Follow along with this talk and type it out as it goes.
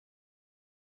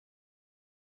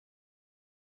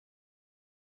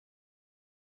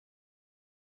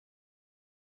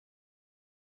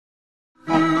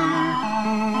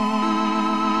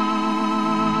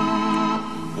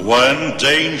When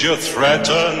danger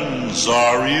threatens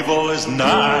or evil is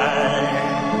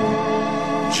nigh,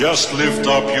 just lift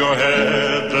up your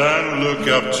head and look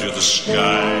up to the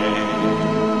sky.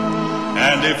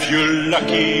 And if you're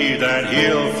lucky, then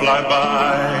he'll fly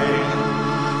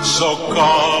by. So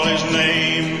call his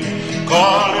name,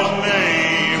 call his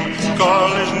name, call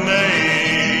his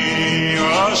name,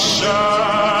 oh, Sabraman,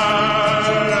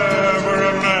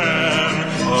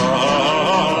 oh,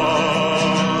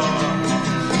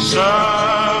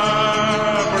 Sabraman,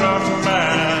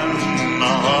 oh,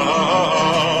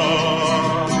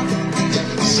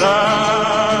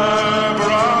 Sabraman,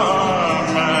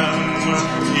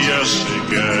 yes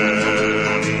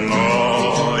again,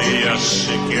 oh, yes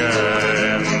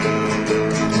again.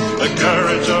 The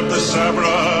courage of the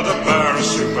Sabra, the power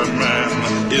Superman,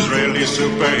 Israeli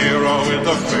superhero with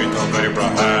the faith of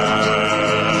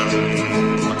Abraham.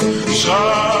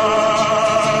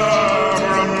 Sabraman,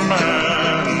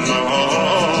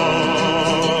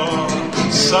 oh,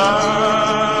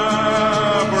 Sabraman,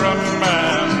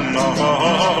 oh,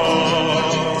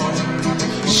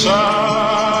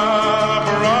 Sabraman,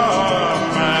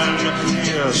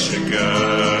 yes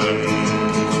again,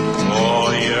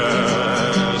 oh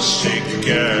yes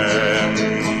again.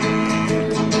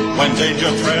 When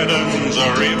danger threatens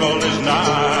or evil is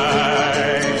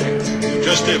nigh,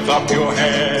 just lift up your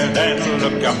head and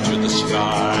look up to the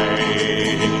sky.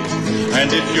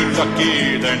 And if you're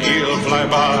lucky, then he'll fly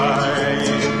by.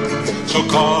 So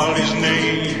call his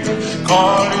name,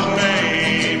 call his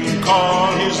name,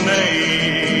 call his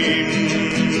name,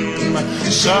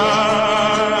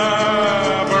 Sabraman,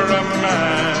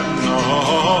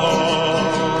 oh,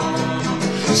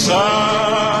 Sabraman,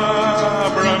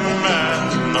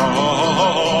 oh,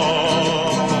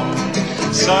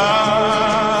 Sabraman,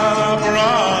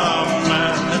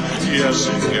 yes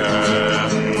again,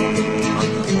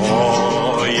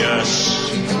 oh yes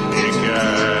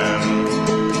again.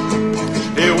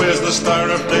 He wears the Star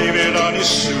of David on his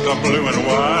suit of blue and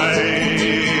white.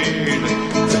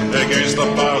 Against the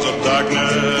powers of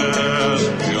darkness,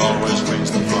 he always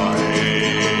wins the fight.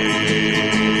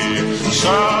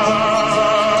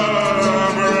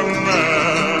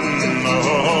 Sabraman, oh,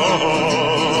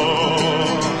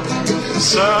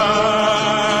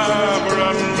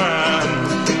 Sabraman,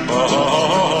 oh,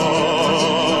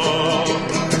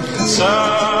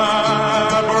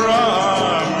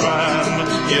 Sabraman,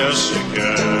 yes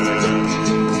again,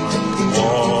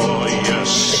 oh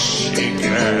yes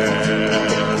again.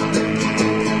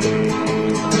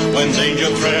 When danger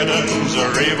threatens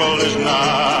or evil is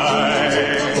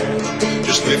nigh,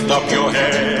 just lift up your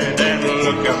head and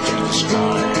look up to the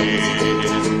sky.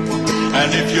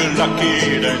 And if you're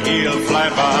lucky, then he'll fly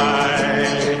by.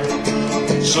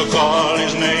 So call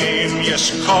his name,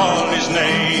 yes, call his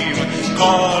name,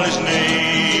 call his name.